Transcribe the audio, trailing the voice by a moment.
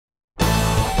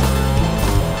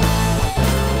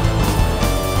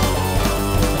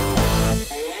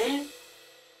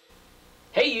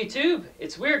YouTube,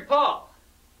 it's Weird Paul.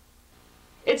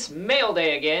 It's mail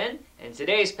day again, and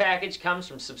today's package comes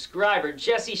from subscriber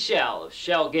Jesse Schell of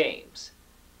Schell Games.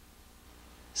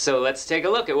 So let's take a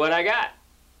look at what I got.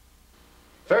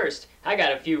 First, I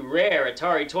got a few rare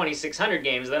Atari 2600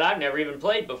 games that I've never even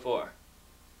played before.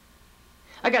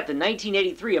 I got the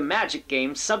 1983 Magic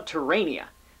game Subterranea.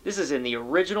 This is in the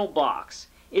original box.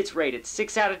 It's rated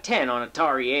 6 out of 10 on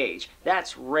Atari Age.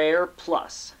 That's rare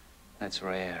plus. That's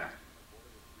rare.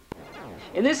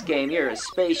 In this game, you're a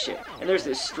spaceship, and there's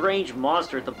this strange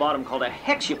monster at the bottom called a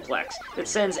hexuplex that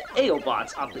sends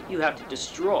Aobots up that you have to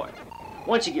destroy.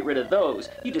 Once you get rid of those,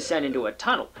 you descend into a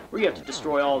tunnel where you have to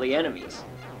destroy all the enemies.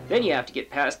 Then you have to get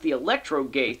past the electro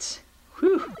gates.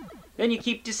 Whew! Then you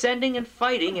keep descending and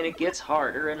fighting, and it gets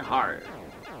harder and harder.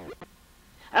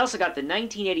 I also got the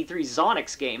 1983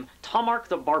 Zonix game, Tomark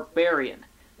the Barbarian.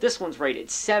 This one's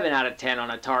rated 7 out of 10 on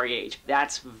Atari Age.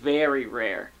 That's very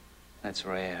rare. That's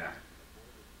rare.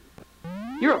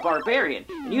 You're a barbarian,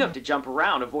 and you have to jump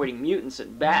around avoiding mutants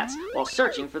and bats while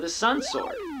searching for the Sun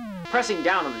Sword. Pressing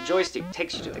down on the joystick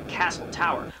takes you to the castle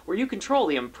tower, where you control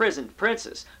the imprisoned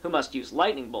princess, who must use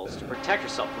lightning bolts to protect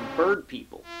herself from bird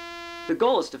people. The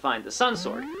goal is to find the Sun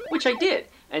Sword, which I did,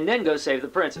 and then go save the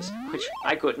princess, which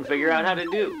I couldn't figure out how to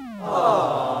do.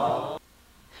 Aww.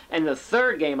 And the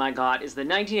third game I got is the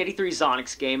 1983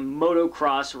 Zonix game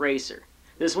Motocross Racer.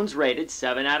 This one's rated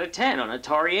 7 out of 10 on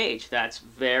Atari Age. That's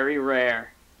very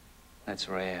rare. That's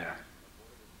rare.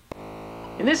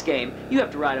 In this game, you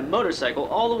have to ride a motorcycle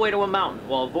all the way to a mountain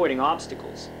while avoiding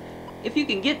obstacles. If you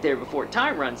can get there before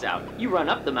time runs out, you run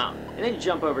up the mountain, and then you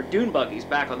jump over dune buggies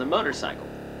back on the motorcycle.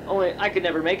 Only I could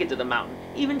never make it to the mountain,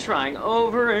 even trying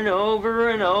over and over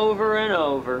and over and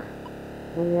over.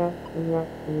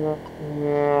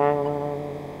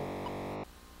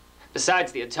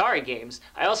 Besides the Atari games,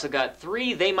 I also got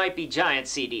 3 They Might Be Giant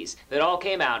CDs that all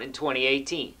came out in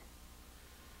 2018.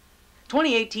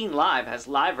 2018 Live has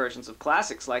live versions of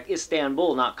classics like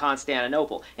Istanbul, Not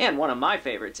Constantinople, and one of my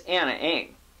favorites, Anna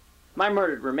Eng. My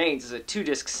Murdered Remains is a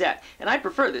 2-disc set, and I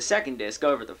prefer the second disc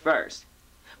over the first.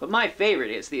 But my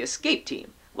favorite is the Escape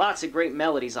Team. Lots of great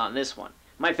melodies on this one.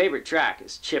 My favorite track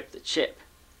is Chip the Chip.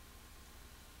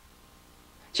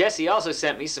 Jesse also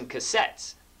sent me some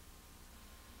cassettes.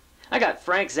 I got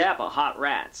Frank Zappa, Hot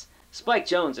Rats. Spike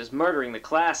Jones is Murdering the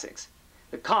Classics.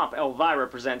 The Comp Elvira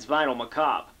presents Vinyl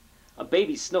Macabre. A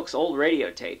Baby Snook's old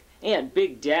radio tape. And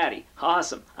Big Daddy.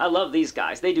 Awesome. I love these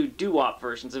guys. They do doo-wop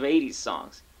versions of 80s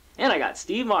songs. And I got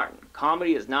Steve Martin,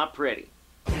 Comedy Is Not Pretty.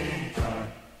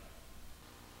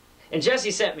 And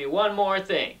Jesse sent me one more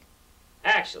thing.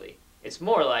 Actually, it's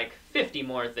more like 50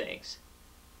 more things.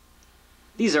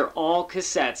 These are all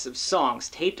cassettes of songs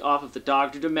taped off of the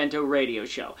Dr. Demento radio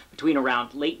show between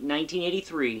around late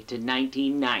 1983 to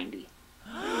 1990.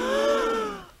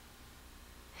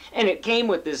 And it came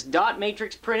with this dot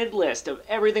matrix printed list of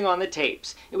everything on the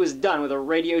tapes. It was done with a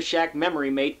Radio Shack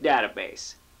MemoryMate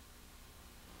database.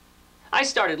 I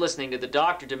started listening to the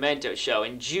Dr. Demento show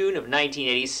in June of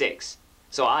 1986,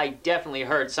 so I definitely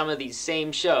heard some of these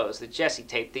same shows that Jesse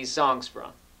taped these songs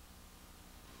from.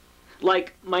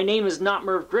 Like My Name Is Not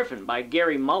Merv Griffin by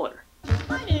Gary Muller.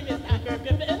 My name is not Merv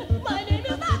Griffin. My name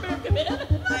is not Merv Griffin.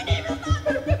 My name is not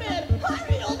Merv Griffin. My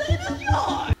real name is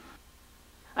George.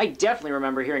 I definitely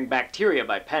remember hearing Bacteria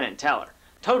by Penn and Teller.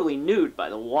 Totally Nude by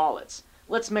the Wallets.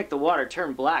 Let's Make the Water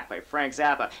Turn Black by Frank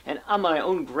Zappa. And I'm My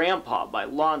Own Grandpa by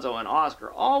Lonzo and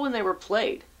Oscar, all when they were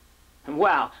played. And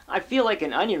wow, I Feel Like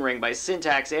an Onion Ring by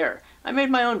Syntax Error. I made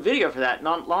my own video for that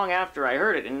not long after I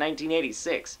heard it in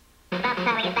 1986. About the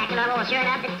time we get back to normal, sure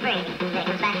enough, it's spring. It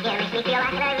comes back again, makes me feel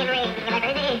like an onion ring. Am I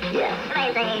crazy? Yes. Am I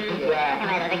insane? Yeah. Am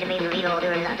I the victim of evil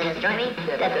doing enough to destroy me?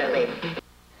 Definitely.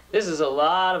 This is a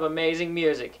lot of amazing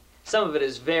music. Some of it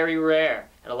is very rare,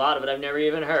 and a lot of it I've never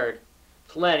even heard.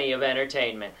 Plenty of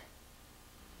entertainment.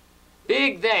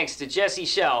 Big thanks to Jesse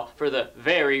Schell for the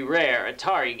very rare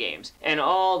Atari games and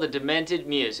all the demented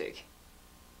music.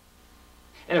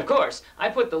 And of course, I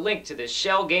put the link to this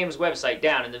Schell Games website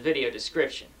down in the video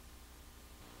description.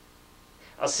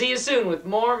 I'll see you soon with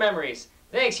more memories.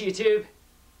 Thanks, YouTube.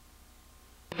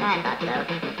 I thought so.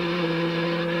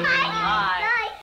 Bye.